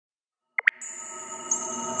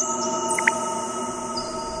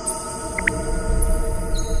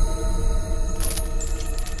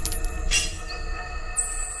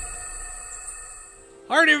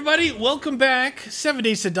Alright everybody, welcome back. 7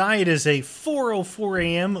 Days to Die. It is a 4:04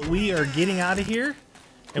 a.m. We are getting out of here.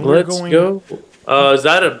 And Let's go. Is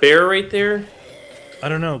that a bear right there? I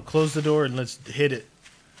don't know. Close the door and let's hit it.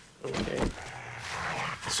 Okay.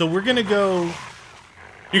 So we're gonna go...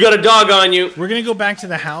 You got a dog on you. We're gonna go back to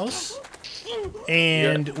the house.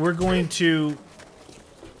 And we're going to...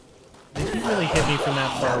 Did he really hit me from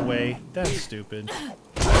that far away? That's stupid.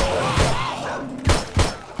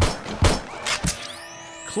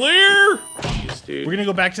 Clear! Jeez, dude. We're gonna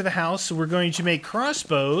go back to the house. So we're going to make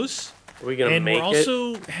crossbows. Are we gonna And make we'll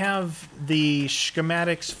also have the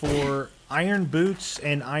schematics for iron boots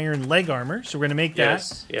and iron leg armor. So we're gonna make that.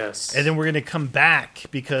 Yes, yes. And then we're gonna come back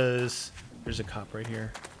because there's a cop right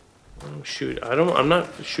here. Oh shoot! I'm not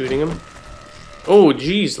shooting him. Oh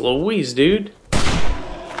jeez, Louise, dude.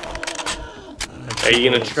 Are you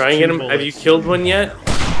gonna try and get him? Have you killed one yet?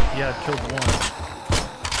 Yeah, I killed one.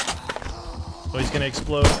 Oh, he's gonna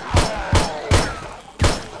explode.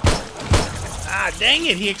 Ah, dang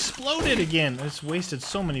it! He exploded again. I just wasted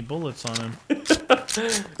so many bullets on him.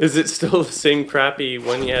 Is it still the same crappy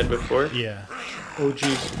one you had before? Yeah. Oh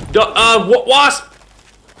jeez. Wasp!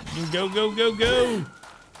 Go, go, go, go!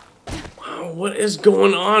 Wow, what is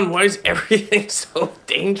going on? Why is everything so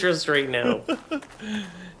dangerous right now?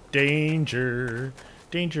 Danger.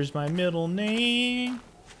 Danger's my middle name.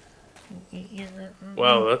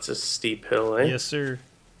 Wow, that's a steep hill, eh? Yes, sir.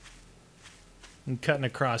 I'm cutting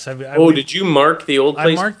across. Did you mark the old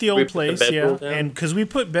place? I marked the old place, yeah. Down? And because we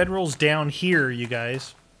put bedrolls down here, you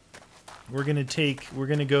guys, we're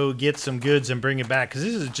gonna go get some goods and bring it back because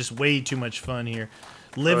this is just way too much fun here.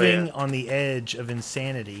 Living on the edge of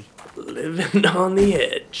insanity. Living on the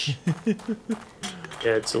edge.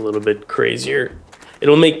 Yeah, it's a little bit crazier.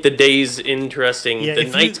 It'll make the days interesting. Yeah, the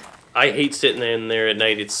night, I hate sitting in there at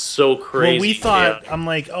night. It's so crazy. Well, we thought, I'm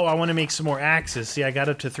like, oh, I want to make some more axes. See, I got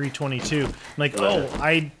up to 322. I'm like, oh,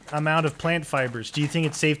 I'm out of plant fibers. Do you think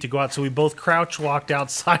it's safe to go out? So we both crouch walked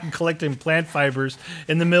outside collecting plant fibers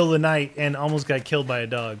in the middle of the night and almost got killed by a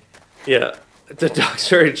dog. Yeah, the dog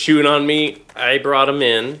started chewing on me. I brought him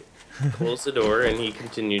in, closed the door, and he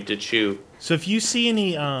continued to chew. So if you see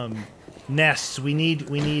any nests, we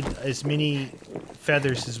need as many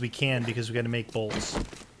feathers as we can because we got to make bolts.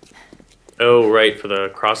 Oh, right, for the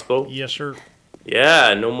crossbow? Yes, sir.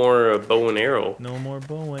 Yeah, no more bow and arrow. No more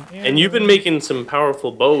bow and arrow. And you've been making some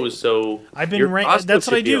powerful bows, so I've been that's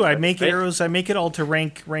what I do. I make arrows. I make it all to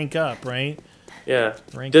rank up, right? Yeah.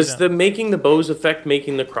 Does the making the bows affect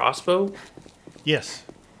making the crossbow? Yes.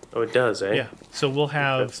 Oh, it does, eh? Yeah. So we'll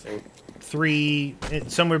have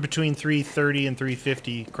somewhere between 330 and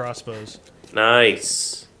 350 crossbows.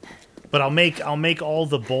 Nice. But I'll make all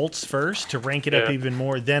the bolts first to rank it up even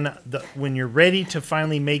more. Then when you're ready to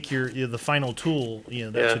finally make the final tool,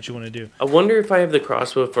 that's what you want to do. I wonder if I have the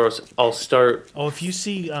crossbow first. I'll start. Oh, if you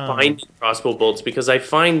see finding crossbow bolts because I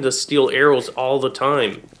find the steel arrows all the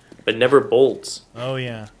time, but never bolts. Oh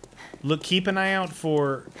yeah. Look, keep an eye out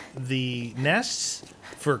for the nests,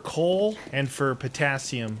 for coal, and for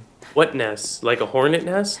potassium. What nests? Like a hornet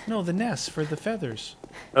nest? No, the nests for the feathers.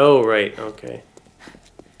 Oh, right. Okay.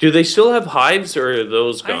 Do they still have hives, or are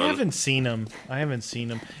those gone? I haven't seen them.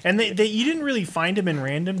 And you didn't really find them in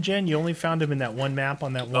random, Jen. You only found them in that one map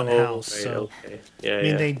on that one house. Right, so, okay. Yeah, I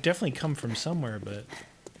mean, they definitely come from somewhere, but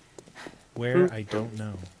where, I don't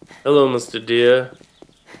know. Hello, Mr. Deer.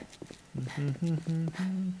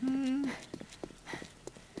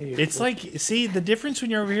 It's like, see, the difference when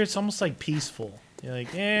you're over here, it's almost like peaceful. You're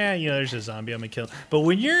like, there's a zombie, I'm gonna kill him. But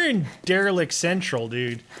when you're in Derelict Central,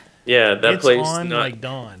 dude, yeah, that place on like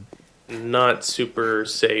dawn. Not super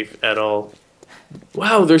safe at all.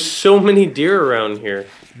 Wow, there's so many deer around here.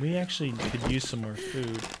 We actually could use some more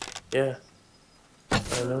food. Yeah.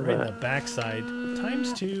 Right in the backside.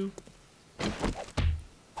 ×2.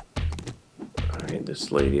 Alright,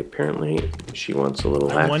 this lady apparently she wants a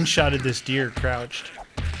little I one-shotted this deer crouched.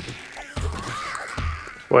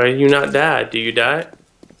 Why are you not dead? Do you die?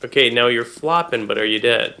 Okay, now you're flopping, but are you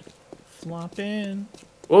dead? Flopping.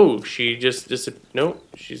 Whoa, she just disappeared. No,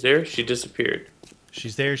 she's there. She disappeared.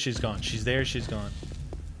 She's there, she's gone. She's there, she's gone.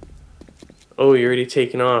 Oh, you're already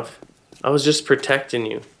taken off. I was just protecting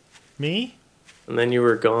you. Me? And then you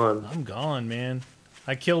were gone. I'm gone, man.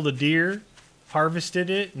 I killed a deer, harvested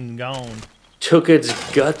it, and gone. Took its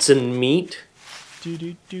guts and meat? All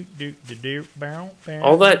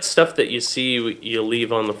that stuff that you see you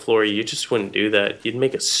leave on the floor, you just wouldn't do that. You'd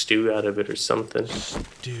make a stew out of it or something.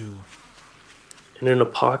 Stew. In an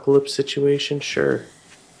apocalypse situation, sure.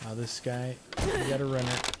 Oh, this guy, you gotta run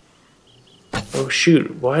it. Oh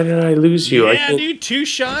shoot, why did I lose you? Yeah, dude, 2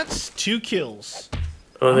 shots, 2 kills.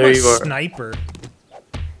 Oh, I'm there a you are. Sniper.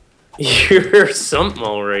 You're something,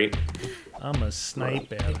 all right. I'm a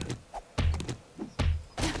sniper.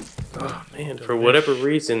 Oh man, for whatever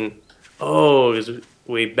reason, oh, it was,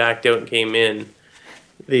 we backed out and came in.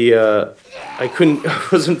 I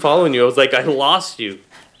wasn't following you. I was like, I lost you.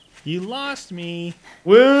 You lost me.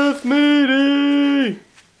 With me.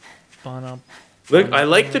 Ba-dum. Look, I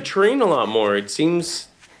like the train a lot more. It seems,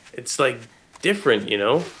 it's like different, you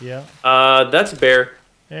know? Yeah. That's a bear.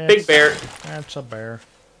 Big bear. That's a bear.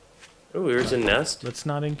 Oh, here's a nest. Let's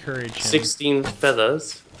not encourage him. 16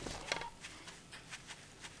 feathers.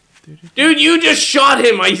 Dude, you just shot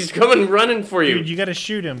him. He's coming running for you. Dude, you gotta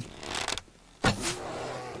shoot him.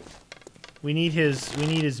 We need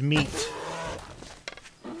his meat.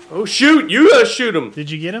 Oh shoot! You gotta shoot him.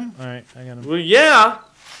 Did you get him? All right, I got him. Well, yeah.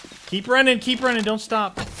 Keep running, don't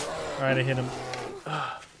stop. All right, I hit him.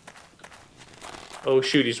 Oh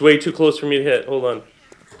shoot! He's way too close for me to hit. Hold on.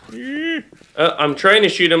 I'm trying to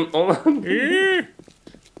shoot him. Hold on.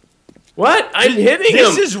 What? I'm hitting him.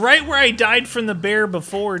 This is right where I died from the bear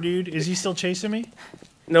before, dude. Is he still chasing me?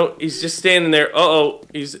 No, he's just standing there. Uh-oh.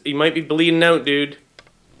 He might be bleeding out, dude.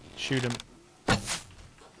 Shoot him.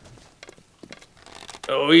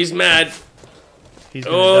 Oh, he's mad. He's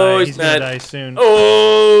gonna die. He's mad. gonna die soon.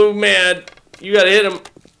 Oh, mad. You gotta hit him.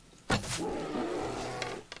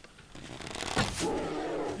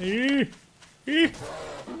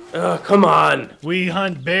 Oh, come on. We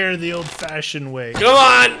hunt bear the old-fashioned way. Come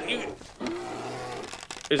on.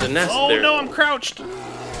 There's a nest there. Oh, no, I'm crouched.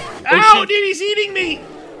 Ow, dude, he's eating me.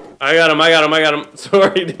 I got him.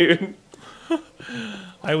 Sorry, dude.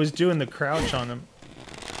 I was doing the crouch on him.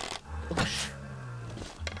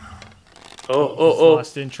 Oh.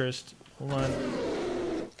 Lost interest. Hold on.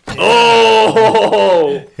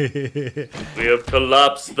 Oh! We have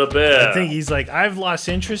collapsed the bear. I think he's like, I've lost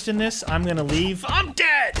interest in this. I'm gonna leave. I'm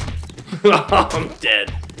dead. I'm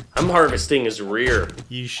dead. I'm harvesting his rear.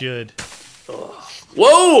 You should.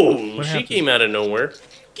 Whoa! What She happened? came out of nowhere.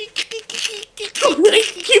 Give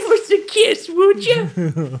us a kiss, would you?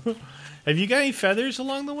 Have you got any feathers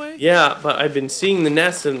along the way? Yeah, but I've been seeing the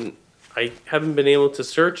nests and I haven't been able to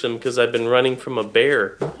search them because I've been running from a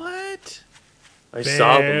bear. What? I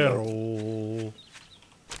saw them.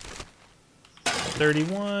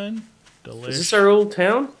 31. Delicious. Is this our old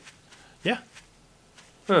town? Yeah.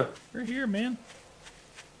 Huh. We're here, man.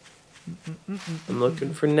 I'm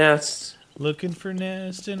looking for nests. Looking for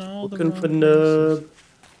nests and all Looking the for nub.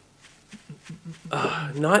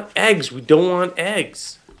 Not eggs. We don't want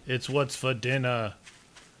eggs. It's what's for dinner.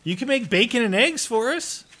 You can make bacon and eggs for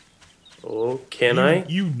us. Oh, can I?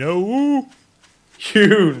 You know.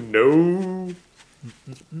 You know.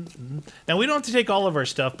 Now, we don't have to take all of our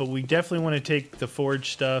stuff, but we definitely want to take the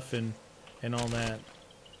forge stuff and all that.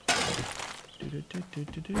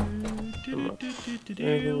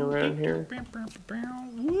 Anything around here?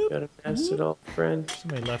 Gotta nest it all, friend.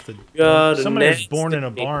 Somebody left the... Gotta Somebody was nest born in a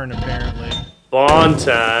it. barn, apparently. Barn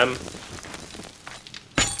time.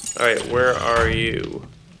 Alright, where are you?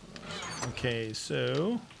 Okay,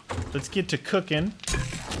 so... Let's get to cooking.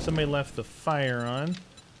 Somebody left the fire on.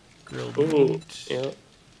 Grilled Ooh, meat.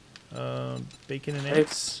 yeah. Bacon and eggs.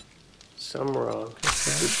 Eggs. Some wrong.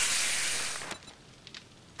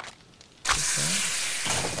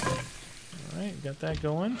 Alright, got that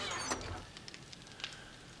going.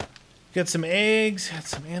 Got some eggs, got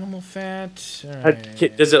some animal fat.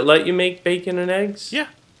 Alright. Does it let you make bacon and eggs? Yeah.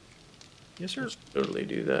 Yes, sir. Totally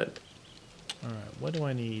do that. Alright, what do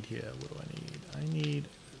I need here? What do I need? I need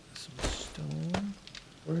some stone.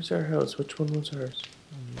 Where's our house? Which one was ours?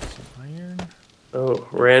 I need some iron. Oh,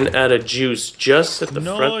 ran out of juice just at the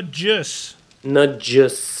No front. juice. Not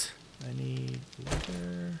juice. I need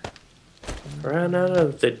leather. Ran out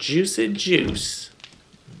of the juicy juice.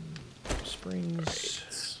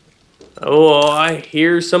 Springs. Oh, I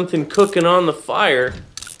hear something cooking on the fire.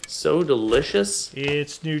 So delicious.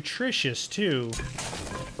 It's nutritious too.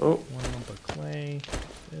 Oh, One lump of clay.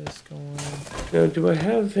 This going. now do I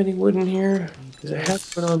have any wood in here? Because I have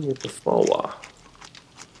This. put on the Bafawa.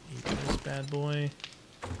 Eat this bad boy.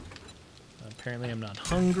 Apparently I'm not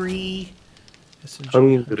hungry. SMG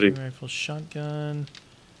Hungry. hunting rifle, shotgun.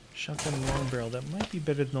 Shotgun long barrel. That might be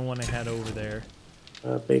better than the one I had over there.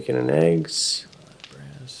 Bacon and eggs.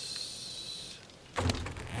 Brass.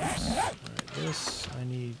 Alright, this. I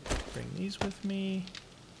need to bring these with me.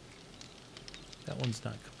 That one's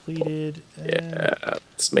not completed. Yeah,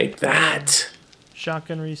 let's make that.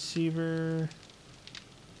 Shotgun receiver.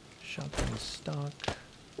 Shotgun stock.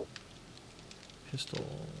 Pistol.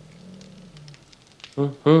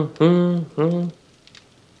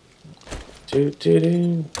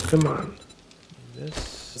 Do. Come on.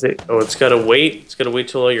 This. Oh, it's gotta wait. It's gotta wait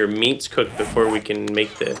till all your meat's cooked before we can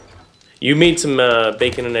make the. You made some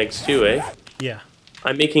bacon and eggs too, eh? Yeah.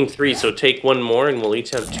 I'm making 3, so take 1 more, and we'll each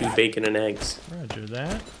have 2 bacon and eggs. Roger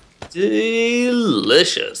that.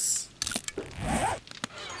 Delicious.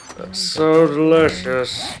 That's so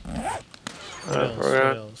delicious.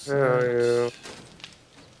 What else?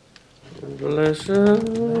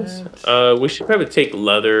 Delicious. We should probably take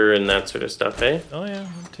leather and that sort of stuff, eh? Oh yeah,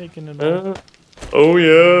 I'm taking it all. Oh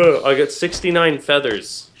yeah, I got 69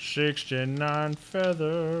 feathers. 69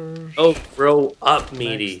 feathers. Oh, grow up,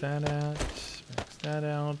 meaty. Max that out. Max that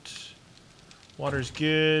out. Water's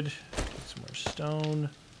good. Get some more stone.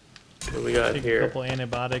 What do we got Take here? a couple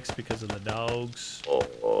antibiotics because of the dogs.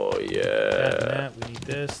 Oh yeah. That. We need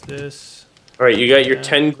this. All right, you got your that,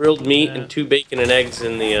 10 grilled meat that. and 2 bacon and eggs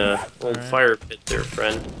in the old Alright. fire pit there,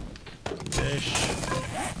 friend. Fish.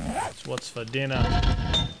 That's what's for dinner.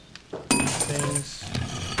 These things.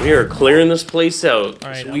 We are clearing this place out.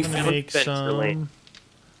 Alright, so I'm we gonna found make Adventureland.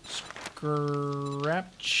 some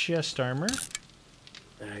scrap chest armor.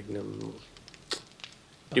 Magnum.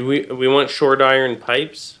 Do we want short iron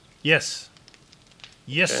pipes? Yes.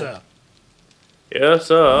 Yes, Okay.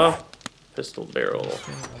 sir. Yes, pistol barrel.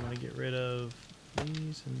 Okay, I'm gonna get rid of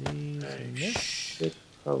these and these and this. Should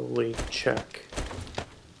probably check.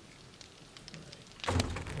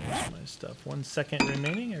 There's my stuff. 1 second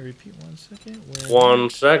remaining. I repeat, 1 second. Where 1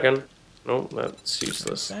 second. Nope, that's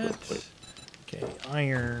useless. that? Okay,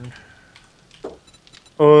 iron.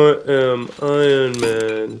 I am Iron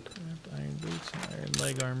Man. Iron boots and iron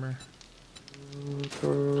leg armor.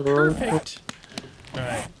 Perfect.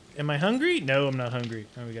 Alright. Am I hungry? No, I'm not hungry.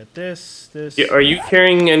 Oh, we got this. Yeah, are you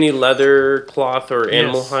carrying any leather, cloth, or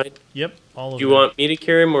animal Yes. hide? Yep, all of Do you them. want me to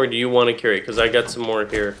carry them, or do you want to carry it? Because I got some more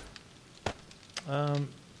here.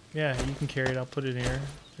 Yeah, you can carry it. I'll put it here.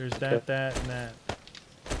 There's that, Okay. that, and that.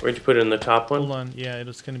 Where'd you put it in the top one? Hold on. Yeah,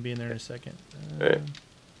 it's going to be in there in a second. Alright.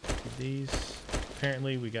 These.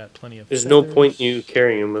 Apparently, we got plenty of There's no point feathers. in you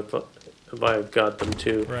carrying them if I've got them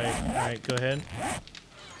too. Right. Alright, go ahead.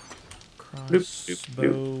 Doop,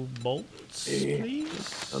 Crossbow bolts,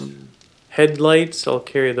 please. Headlights, I'll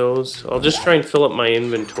carry those. I'll just try and fill up my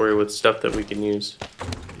inventory with stuff that we can use.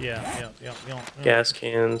 Yeah. Gas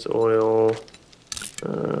cans, oil.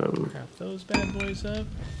 Craft those bad boys up.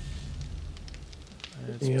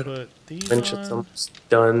 Let's Yeah. put these Wrench it's on. almost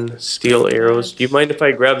done. Steel arrows. Do you mind if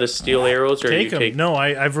I grab the steel arrows, or Take you them. take? No,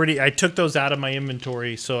 I took those out of my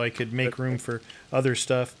inventory so I could make room for other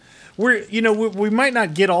stuff. We might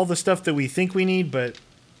not get all the stuff that we think we need, but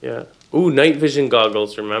Yeah. Ooh, night vision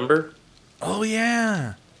goggles. Remember? oh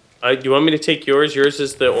yeah. Do you want me to take yours? Yours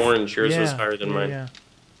is the orange. Yours is Yeah, higher than mine. Yeah.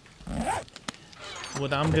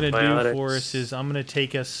 What I'm gonna do Antibiotics. for us is I'm gonna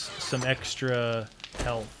take us some extra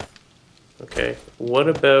health. Okay. What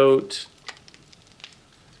about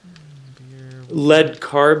Beer. lead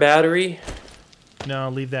car battery? No,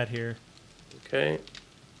 I'll leave that here. Okay.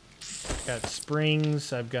 Got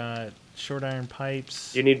springs. I've got short iron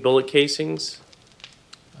pipes. Do you need bullet casings?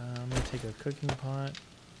 I'm gonna take a cooking pot.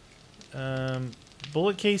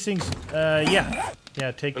 Bullet casings. Yeah.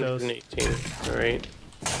 Take those. 118. All right.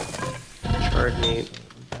 Charred meat.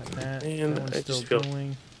 Got that. Man, That one's I still just feel-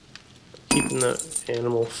 going. Keeping the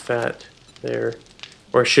animal fat there.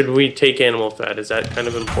 Or should we take animal fat? Is that kind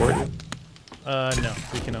of important? No,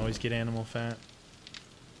 we can always get animal fat.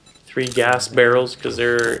 3 gas barrels, because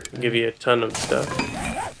they're give you a ton of stuff.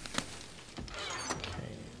 Okay,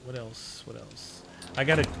 what else? I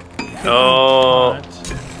got a cooking Oh.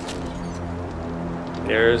 pot.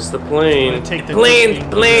 There's the plane. I'm gonna take the plane,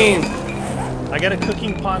 cooking plane. I got a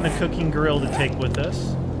cooking pot and a cooking grill to take with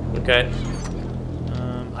us. Okay.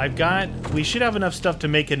 We should have enough stuff to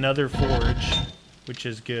make another forge, which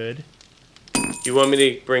is good. Do you want me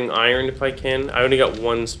to bring iron if I can? I only got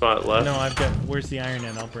 1 spot left. No, where's the iron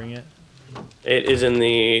in? I'll bring it. It is in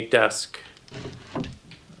the desk. Take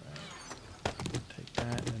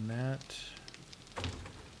that and that.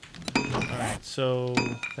 Alright, so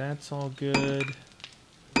that's all good.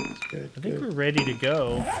 Good, I think we're ready to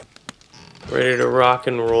go. Ready to rock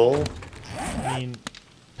and roll. I mean,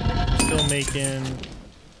 we're still making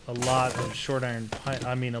a lot of short iron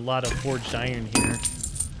a lot of forged iron here.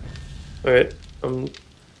 All right.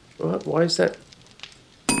 Why is that?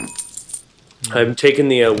 I'm taking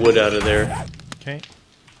the wood out of there Okay.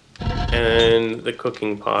 and the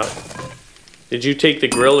cooking pot. Did you take the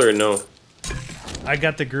grill or no? I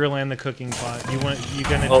got the grill and the cooking pot. You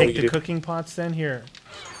gonna Oh, take you the do. cooking pots then? Here.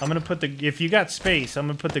 I'm gonna put if you got space, I'm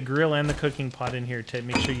gonna put the grill and the cooking pot in here to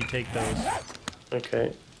make sure you take those.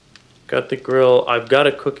 Okay. Got the grill. I've got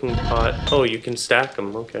a cooking pot. Oh, you can stack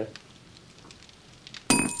them. Okay.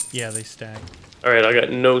 Yeah, they stack. All right, I got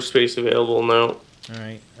no space available now. All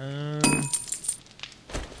right. I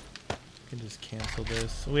can just cancel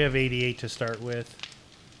this. We have 88 to start with.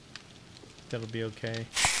 That'll be okay.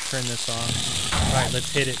 Turn this off. All right,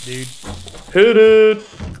 let's hit it, dude. Hit it!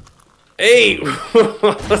 Hey!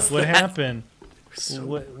 What happened? So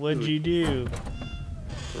What'd you do?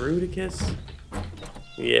 Rudicus?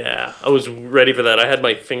 Yeah, I was ready for that. I had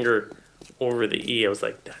my finger over the E. I was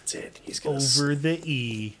like, that's it. He's gonna Over the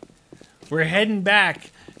E. We're heading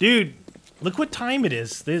back. Dude, look what time it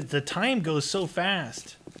is. The time goes so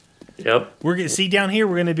fast. Yep. We're gonna see down here,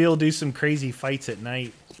 we're gonna be able to do some crazy fights at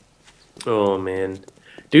night. Oh man.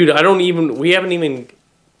 Dude, we haven't even,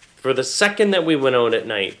 for the second that we went out at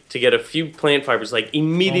night to get a few plant fibers, like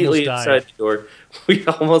immediately Almost inside died. the door, we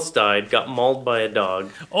almost died, got mauled by a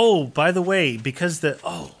dog. Oh, by the way, because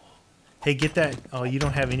hey, get that. Oh, you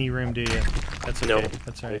don't have any room, do you? That's okay. No.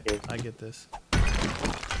 That's all right. Okay. I get this.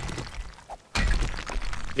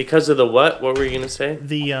 Because of the what? What were you gonna say?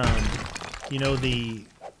 The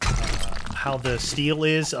how the steel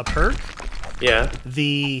is a perk. Yeah.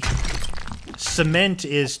 The cement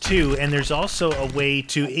is too, and there's also a way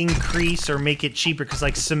to increase or make it cheaper because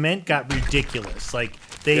like cement got ridiculous. Like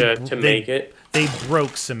Make it. They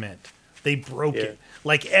broke cement. They broke it.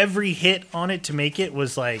 Like every hit on it to make it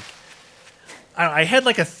was like I had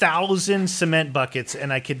like 1,000 cement buckets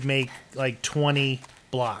and I could make like 20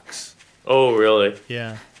 blocks. Oh, really?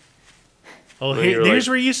 Yeah. Oh, Then here's like-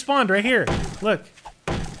 where you spawned right here. Look,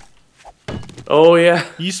 Oh, yeah.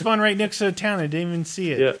 you spawned right next to the town. I didn't even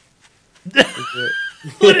see it. Yeah.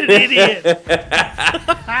 What an idiot!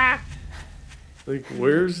 Like,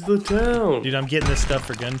 where's the town? Dude, I'm getting this stuff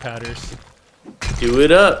for gunpowders. Do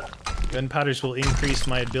it up. Gunpowders will increase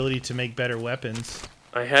my ability to make better weapons.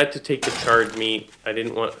 I had to take the charred meat. I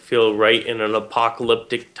didn't want to feel right in an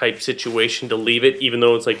apocalyptic type situation to leave it, even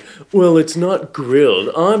though it's like, well, it's not grilled.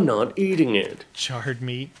 I'm not eating it. Charred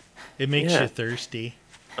meat. It makes Yeah. you thirsty.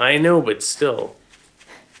 I know, but still.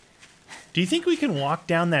 Do you think we can walk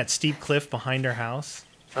down that steep cliff behind our house?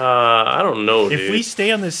 I don't know, dude. If we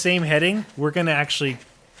stay on the same heading, we're going to actually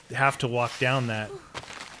have to walk down that.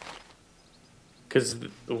 Because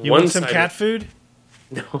You want some cat food?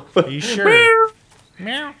 No. Are you sure?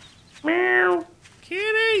 Meow. Meow.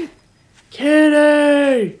 Kitty!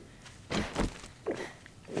 Kitty!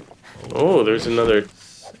 Oh, there's another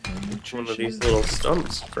one of these little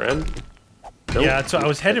stumps, friend. Nope. Yeah, so I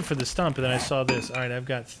was headed for the stump, and then I saw this. All right, I've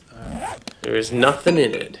got... There is nothing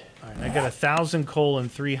in it. All right, I got 1,000 coal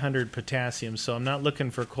and 300 potassium, so I'm not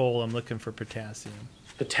looking for coal, I'm looking for potassium.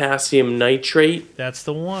 Potassium nitrate. That's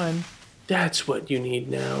the one. That's what you need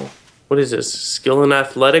now. What is this? Skill in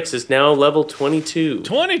athletics is now level 22.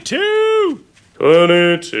 22!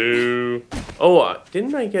 22. Oh,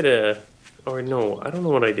 didn't I get a... Or no, I don't know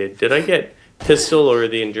what I did. Did I get pistol or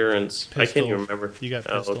the endurance? I can't even remember. You got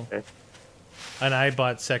pistol. Oh, okay. And I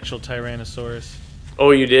bought sexual tyrannosaurus.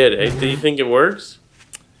 Oh, you did. Do you think it works?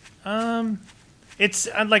 It's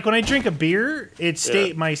like when I drink a beer,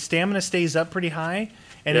 my stamina stays up pretty high,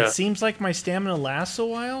 and Yeah. it seems like my stamina lasts a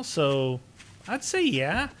while. So I'd say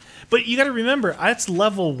yeah, but you got to remember that's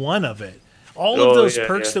level 1 of it. All of those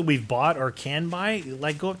perks that we've bought or can buy,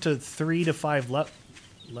 like go up to 3 to 5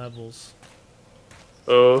 levels.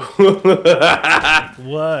 Oh.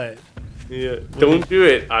 What? Yeah. Don't do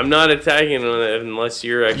it. I'm not attacking on it unless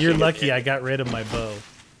you're actually... You're lucky I got rid of my bow.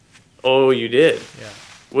 Oh, you did? Yeah.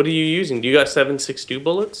 What are you using? Do you got 7.62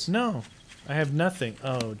 bullets? No, I have nothing.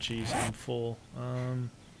 Oh, jeez, I'm full.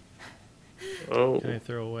 Oh. Can I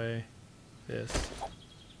throw away this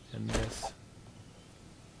and this?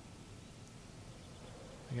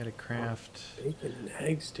 I gotta craft. Bacon and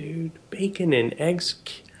eggs, dude. Bacon and eggs?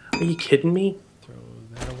 Are you kidding me? Throw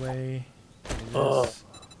that away. And this. Oh,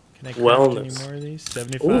 Can I craft wellness. any more of these?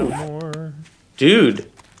 75 Ooh. more. Dude,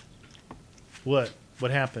 What?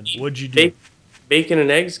 What happened? What'd you do? bacon and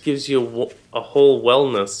eggs gives you a whole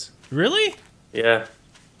wellness. Really? Yeah.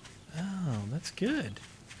 Oh, that's good.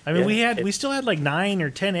 I mean, Yeah, we still had like 9 or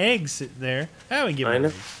 10 eggs there. I would give I them know.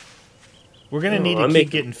 these. We're gonna Oh, need to I'm keep making-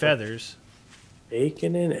 getting feathers.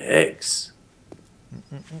 Bacon and eggs.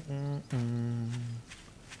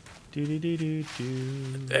 Do do do do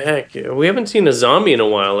do. Heck, we haven't seen a zombie in a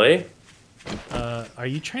while, eh? Are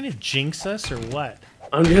you trying to jinx us or what?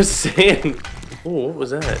 I'm just saying. Oh, what was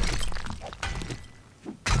that?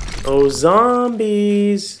 Oh,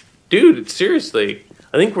 zombies. Dude, seriously.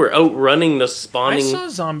 I think we're outrunning the I spawning saw a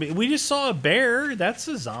zombie. We just saw a bear. That's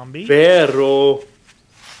a zombie. Pero.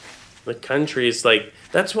 The country is like...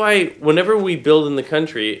 That's why whenever we build in the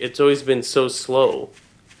country, it's always been so slow.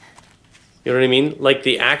 You know what I mean? Like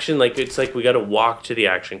the action, like it's like we got to walk to the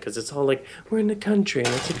action because it's all like we're in the country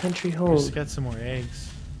and it's a country home. Just got some more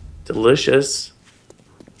eggs. Delicious.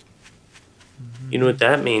 You know what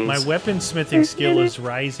that means? My weaponsmithing skill is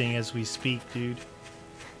rising as we speak, dude.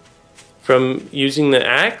 From using the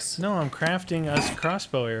axe? No, I'm crafting us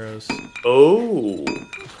crossbow arrows. Oh.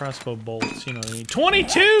 Crossbow bolts, you know what I mean.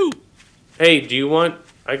 22! Hey, do you want...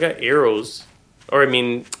 I got arrows. Or, I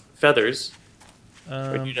mean, feathers.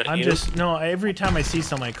 I'm just... No, every time I see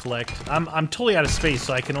some, I collect. I'm totally out of space,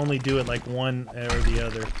 so I can only do it like one or the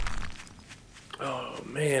other. Oh,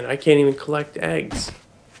 man. I can't even collect eggs.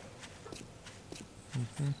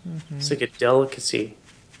 It's like a delicacy.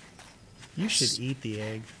 You should eat the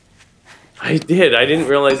egg. I did. I didn't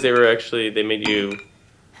realize they were actually... They made you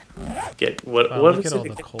get... What Look was at all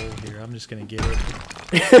it? the coal here. I'm just gonna get it.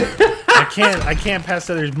 I can't pass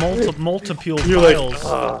that. There's multiple piles. Like,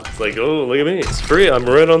 oh. It's like, oh, look at me. It's free. I'm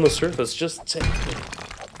right on the surface. Just take it.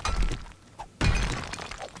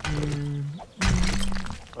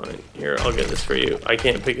 Fine. Here, I'll get this for you. I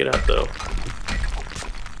can't pick it up, though.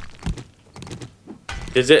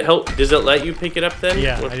 Does it help? Does it let you pick it up then?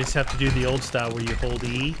 Yeah, I just have to do the old style where you hold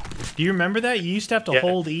E. Do you remember that? You used to have to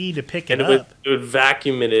hold E to pick it up. It would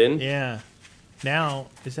vacuum it in. Yeah. Now,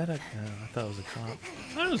 is that a... I thought it was a cop.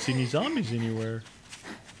 I don't see any zombies anywhere.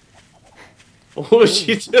 Oh,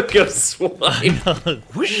 she took a swipe.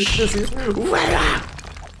 Whoosh. You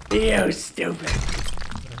stupid.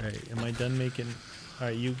 Alright, am I done making...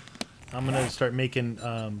 Alright, you... I'm gonna start making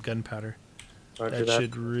gunpowder. That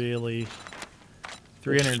should really...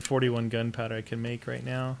 341 gunpowder I can make right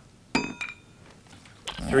now.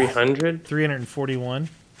 300? 341.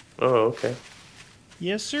 Oh, okay.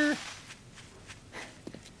 Yes, sir.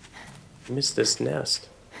 Missed this nest.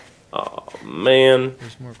 Oh, man.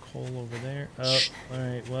 There's more coal over there. Oh,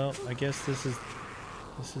 alright, well, I guess this is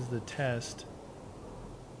the test.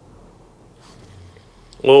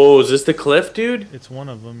 Oh, is this the cliff, dude? It's one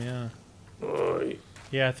of them, yeah. Oh,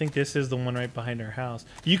 Yeah, I think this is the one right behind our house.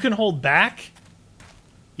 You can hold back,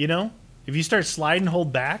 you know? If you start sliding,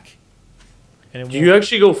 hold back. And do you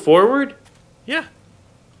actually go forward? Yeah.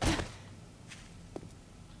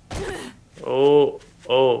 Oh.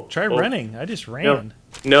 Try running. I just ran.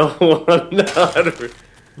 No, I'm not.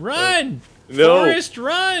 Run! No. Forrest,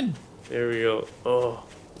 run! There we go. Oh.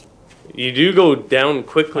 You do go down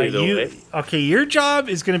quickly, though, right? Okay, your job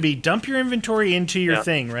is going to be dump your inventory into your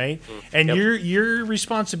thing, right? And your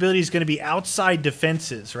responsibility is going to be outside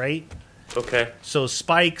defenses, right? Okay. So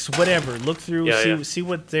spikes, whatever. Look through, see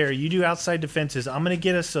what's there. You do outside defenses. I'm going to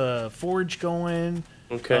get us a forge going.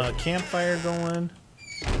 Okay. Campfire going.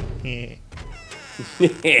 Yeah.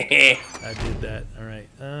 I did that. All right.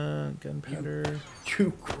 Gunpowder.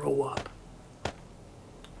 You grow up.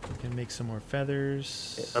 We can make some more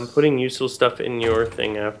feathers. I'm putting useful stuff in your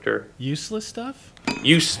thing after. Useless stuff?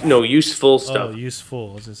 Useful stuff. Oh,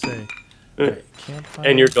 useful, as I say. Right, campfire.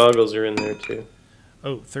 And your goggles are in there too.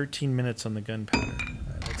 Oh, 13 minutes on the gunpowder.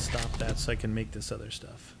 All right, let's stop that so I can make this other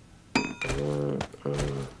stuff. All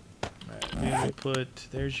right, we put,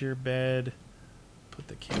 there's your bed. Put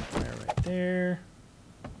the campfire right there.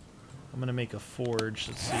 I'm gonna make a forge.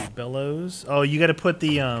 Let's see, bellows. Oh, you got to put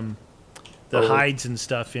the hides and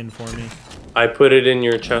stuff in for me. I put it in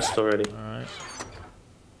your chest already. All right.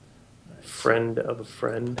 Friend of a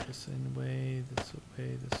friend. This way, this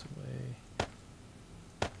way, this way.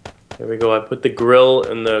 There we go. I put the grill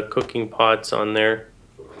and the cooking pots on there.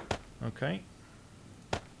 Okay.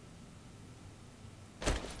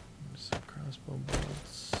 Some crossbow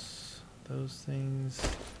bolts. Those things.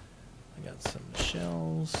 I got some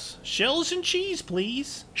shells. Shells and cheese,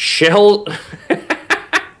 please. Shell.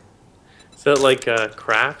 Is that like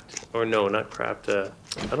craft? Or no, not craft. I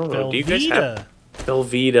don't know. Velveeta. Do you guys have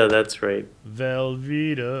Velveeta? That's right.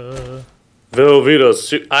 Velveeta.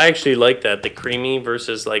 Velveeta. I actually like that. The creamy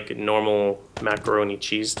versus like normal macaroni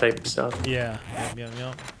cheese type stuff. Yeah.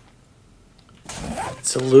 Yep.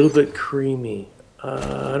 It's a little bit creamy.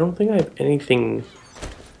 I don't think I have anything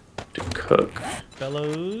to cook.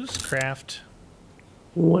 Bellows. Craft.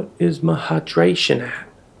 What is my hydration at?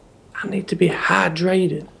 I need to be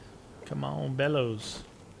hydrated. Come on, Bellows.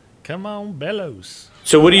 Come on, Bellows.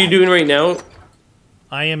 So what are you doing right now?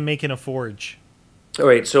 I am making a forge. All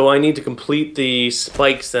right, so I need to complete the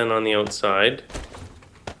spikes then on the outside.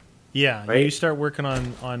 Yeah, right? You start working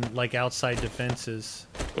on like outside defenses.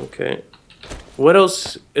 Okay. What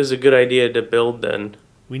else is a good idea to build then?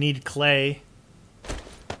 We need clay.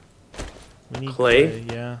 We need clay?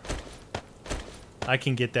 Yeah. I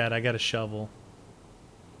can get that. I got a shovel.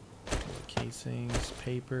 Casings,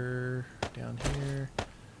 paper, down here.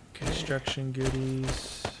 Construction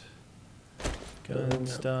goodies. gun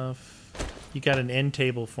stuff. You got an end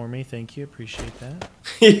table for me. Thank you. Appreciate that.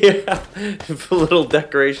 Yeah, a little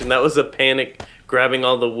decoration. That was a panic grabbing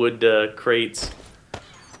all the wood crates.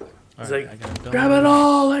 It's Right, like, grab it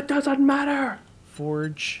all. It doesn't matter.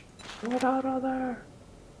 Forge. What out of there?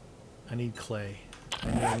 I need clay.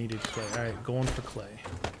 I knew I needed clay. All right, going for clay.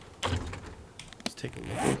 Let's take a look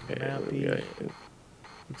at the mappy.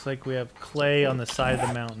 Looks like we have clay on the side of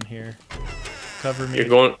the mountain here. Cover me. You're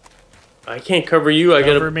going. I can't cover you. I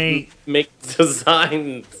gotta me. make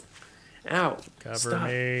designs. Ow. Cover Stop.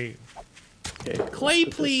 me. Okay. Clay,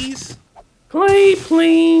 please. Clay,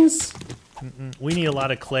 please. We need a lot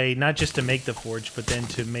of clay, not just to make the forge, but then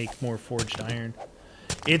to make more forged iron.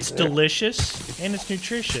 It's delicious and it's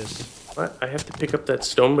nutritious. What? I have to pick up that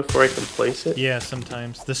stone before I can place it? Yeah,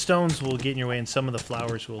 sometimes. The stones will get in your way and some of the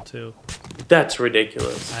flowers will too. That's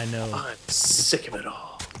ridiculous. I know. I'm sick of it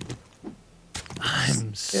all.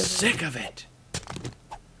 I'm sick of it.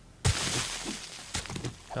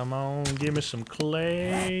 Come on, give me some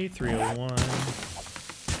clay. 301.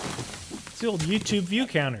 It's the old YouTube view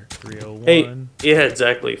counter. 301. Hey, yeah,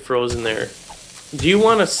 exactly. Frozen there. Do you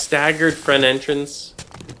want a staggered front entrance?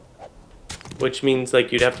 Which means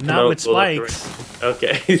like you'd have to come Not out with go left or spikes. right.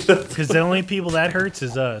 Okay. Because the only people that hurts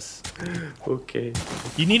is us. Okay.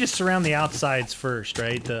 You need to surround the outsides first,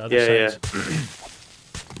 right? The other Yeah, sides.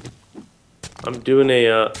 yeah. I'm doing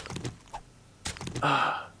a.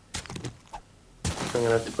 I'm gonna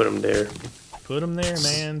have to put them there. Put them there,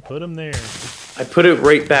 man. Put them there. I put it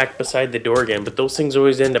right back beside the door again, but those things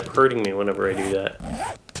always end up hurting me whenever I do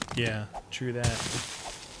that. Yeah, true that.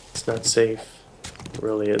 It's not safe. It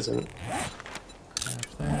really isn't.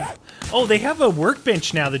 Oh, they have a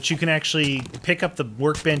workbench now that you can actually pick up the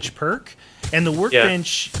workbench perk. And the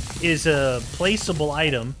workbench is a placeable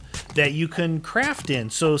item that you can craft in.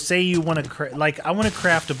 So say you want to, I want to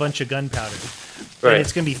craft a bunch of gunpowder. Right. And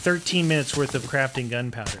it's going to be 13 minutes worth of crafting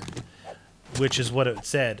gunpowder, which is what it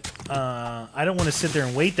said. I don't want to sit there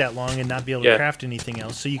and wait that long and not be able to craft anything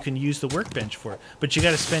else. So you can use the workbench for it. But you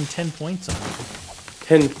got to spend 10 points on it.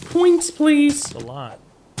 10 points, please. It's a lot.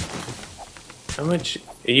 How much?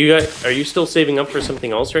 Are you still saving up for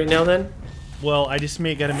something else right now then? Well, I just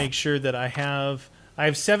got to make sure that I have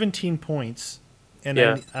 17 points, and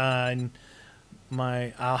I'll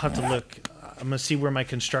have to look. I'm gonna see where my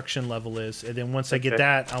construction level is, and then once I get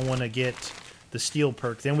that, I want to get the steel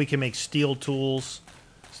perk. Then we can make steel tools,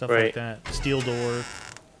 stuff like that. Steel door.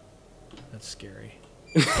 That's scary.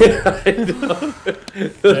 I know.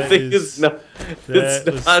 The thing is not.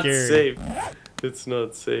 It's not safe. It's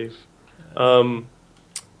not safe.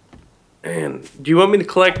 Man, do you want me to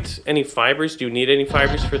collect any fibers? Do you need any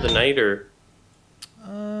fibers for the night, or?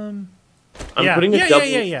 I'm putting a double.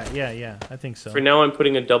 Yeah. I think so. For now, I'm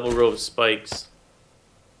putting a double row of spikes.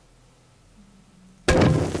 Start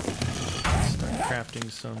crafting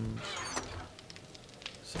some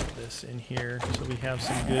of this in here, so we have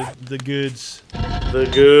some goods. The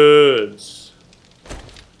goods.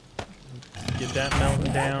 Get that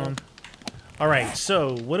melting down. All right,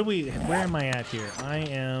 so where am I at here? I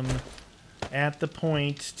am at the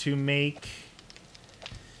point to make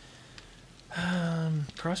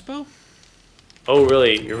crossbow. Oh,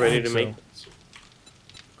 really? You're ready to make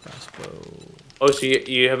crossbow? Oh, so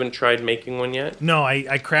you haven't tried making one yet? No,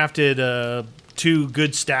 I crafted 2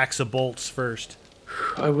 good stacks of bolts first.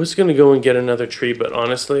 I was gonna go and get another tree, but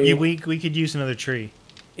honestly, we could use another tree.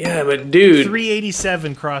 Yeah, but dude,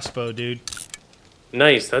 387 crossbow, dude.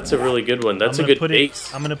 Nice, that's a really good one. That's a good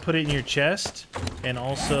base. I'm gonna put it in your chest, and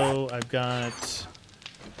also I've got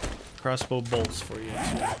crossbow bolts for you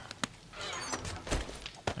too.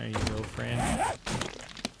 There you go, friend.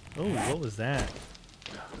 Oh, what was that?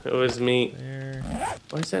 It was me. There.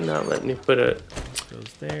 Why is that not letting me put a?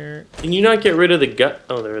 Goes there. Can you not get rid of the gut?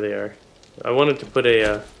 Oh, there they are. I wanted to put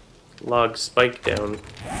a log spike down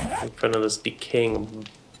in front of this decaying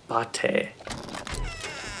bate.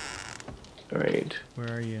 Alright.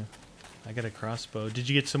 Where are you? I got a crossbow. Did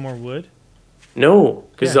you get some more wood? No,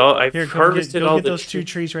 because I've harvested all get those 2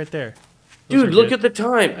 trees right there. Dude, look at the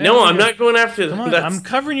time. Hey, no, I'm not going after them. Come on, I'm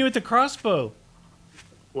covering you with the crossbow.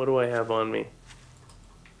 What do I have on me?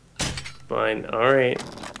 Fine. Alright.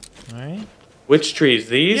 Alright. Which trees?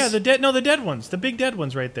 These? Yeah, the dead ones. The big dead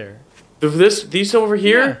ones right there. These over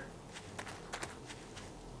here?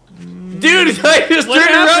 Yeah. Dude, I just turned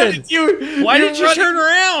around at you. Why did you turn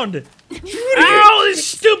around? Ow, these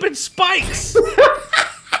stupid spikes!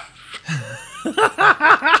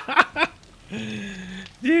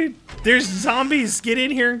 Dude, there's zombies. Get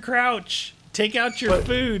in here and crouch. Take out your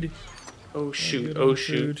food. Oh, shoot. Oh,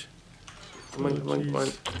 shoot. Come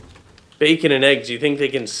on. Bacon and eggs. You think they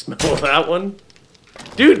can smell that one?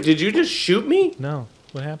 Dude, did you just shoot me? No.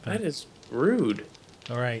 What happened? That is rude.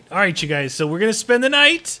 All right, you guys. So we're gonna spend the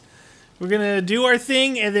night. We're gonna do our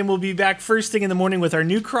thing, and then we'll be back first thing in the morning with our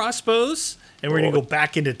new crossbows, and we're gonna go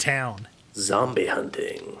back into town. Zombie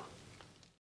hunting.